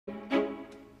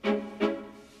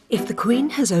If the Queen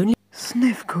has only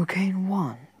sniffed cocaine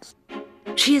once,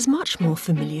 she is much more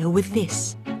familiar with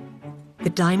this. The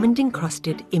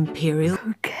diamond-encrusted imperial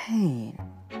cocaine.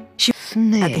 She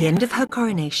Sniff. at the end of her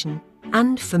coronation,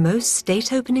 and for most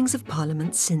state openings of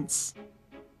Parliament since.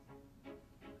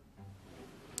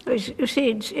 You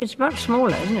see, it's much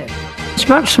smaller, isn't it? It's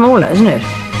much smaller, isn't it?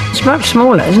 It's much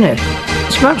smaller, isn't it?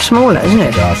 It's much smaller, isn't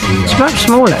it? It's much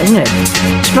smaller, isn't it?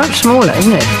 It's much smaller,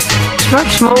 isn't it? It's much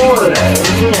smaller, isn't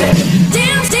it?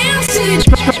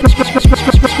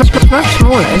 It's much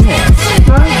smaller, isn't it?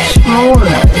 It's much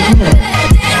smaller, isn't it?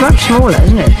 It's much smaller,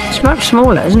 isn't it? It's much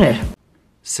smaller, isn't it?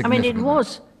 I mean,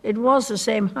 it was the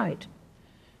same height.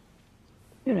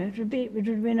 You know, it would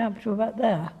have been up to about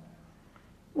there.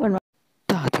 When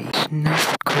Daddy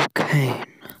sniffed cocaine.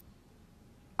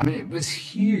 I mean, it was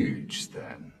huge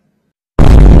then.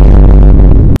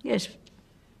 Yes,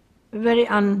 very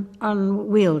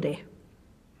unwieldy.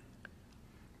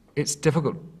 It's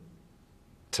difficult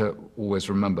to always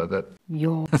remember that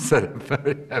You're I said it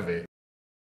very heavy.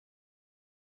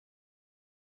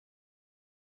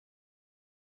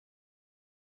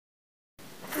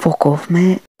 fuck off,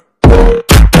 mate.